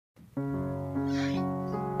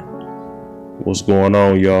What's going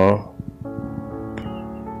on, y'all?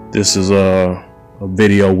 This is a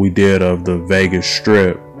video we did of the Vegas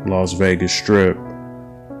Strip, Las Vegas Strip.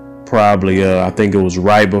 Probably, I think it was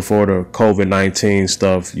right before the COVID-19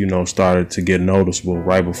 stuff, started to get noticeable,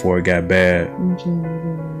 right before it got bad.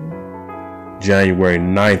 January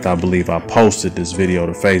 9th, I believe I posted this video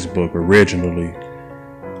to Facebook originally,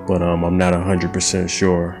 but I'm not 100%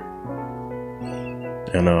 sure.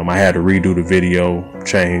 And I had to redo the video,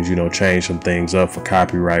 change some things up for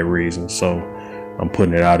copyright reasons. So I'm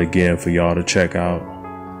putting it out again for y'all to check out.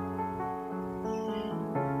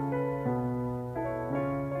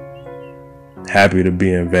 Happy to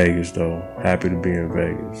be in Vegas though. Happy to be in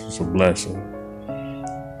Vegas. It's a blessing.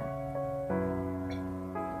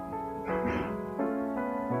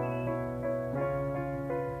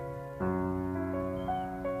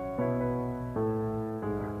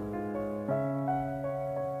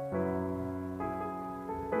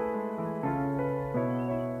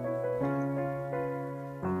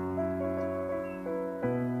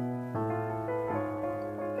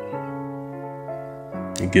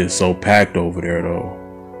 It gets so packed over there though.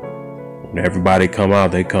 When everybody come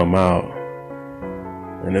out, they come out.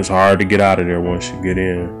 And it's hard to get out of there once you get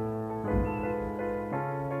in.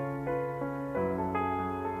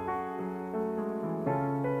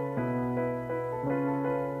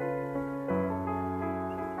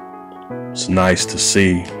 It's nice to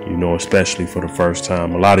see, especially for the first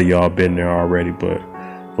time. A lot of y'all been there already, but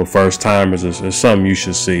for first timers, it's something you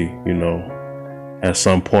should see, at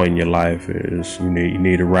some point in your life. Is you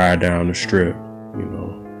need to ride down the Strip,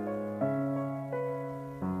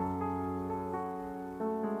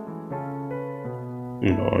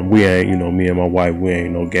 and we ain't, me and my wife, we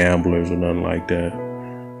ain't no gamblers or nothing like that,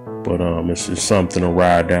 but it's just something to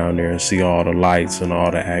ride down there and see all the lights and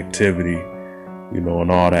all the activity,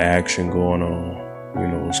 and all the action going on.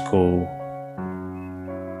 It's cool.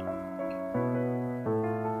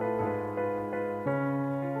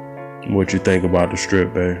 What you think about the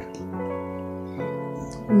Strip, babe?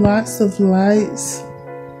 Lots of lights.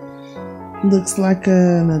 Looks like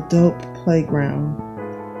an adult playground.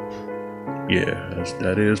 Yeah,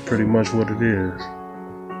 that is pretty much what it is.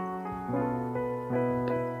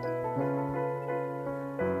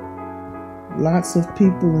 Lots of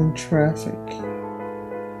people in traffic.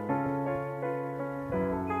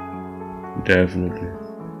 Definitely.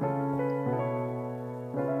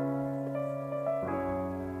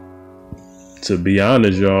 To be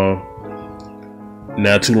honest, y'all,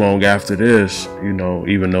 not too long after this,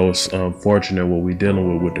 even though it's unfortunate what we're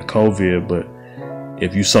dealing with the COVID, but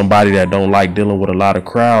if you somebody that don't like dealing with a lot of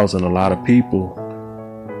crowds and a lot of people,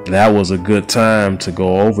 that was a good time to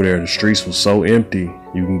go over there. The streets were so empty.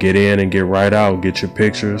 You can get in and get right out, get your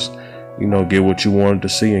pictures, get what you wanted to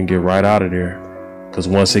see and get right out of there. Because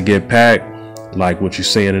once it get packed, like what you're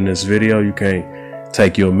seeing in this video, you can't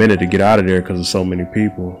take you a minute to get out of there because there's so many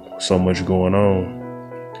people, so much going on.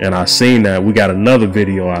 And I seen that we got another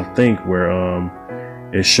video, I think, where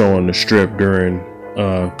it's showing the Strip during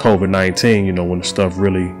COVID-19, when the stuff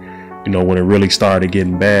really, when it really started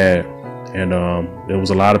getting bad. And there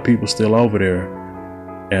was a lot of people still over there.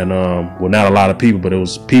 And well, not a lot of people, but it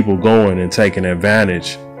was people going and taking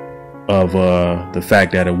advantage of the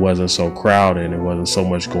fact that it wasn't so crowded and it wasn't so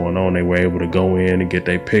much going on. They were able to go in and get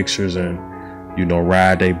their pictures and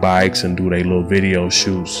ride their bikes and do their little video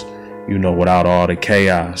shoots, without all the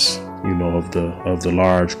chaos, of the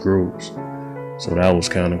large groups. So that was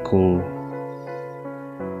kind of cool.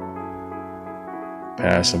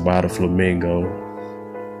 Passing by the Flamingo.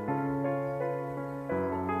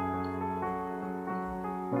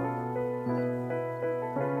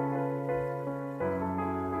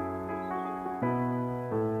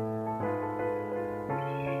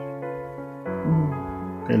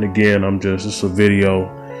 And again, it's a video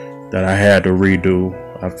that I had to redo.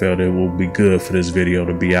 I felt it would be good for this video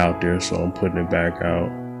to be out there, so I'm putting it back out.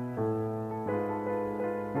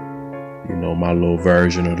 My little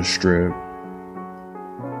version of the Strip.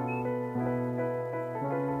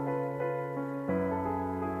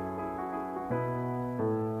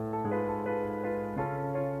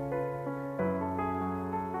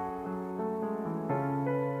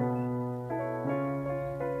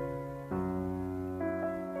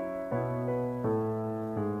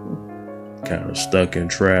 Kind of stuck in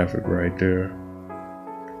traffic right there.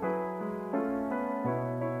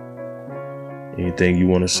 Anything you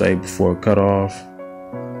want to say before cut off?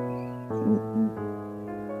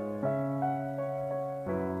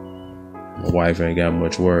 My wife ain't got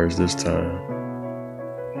much words this time.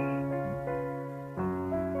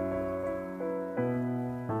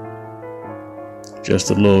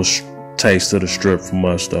 Just a little taste of the strip from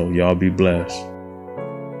us, though. Y'all be blessed.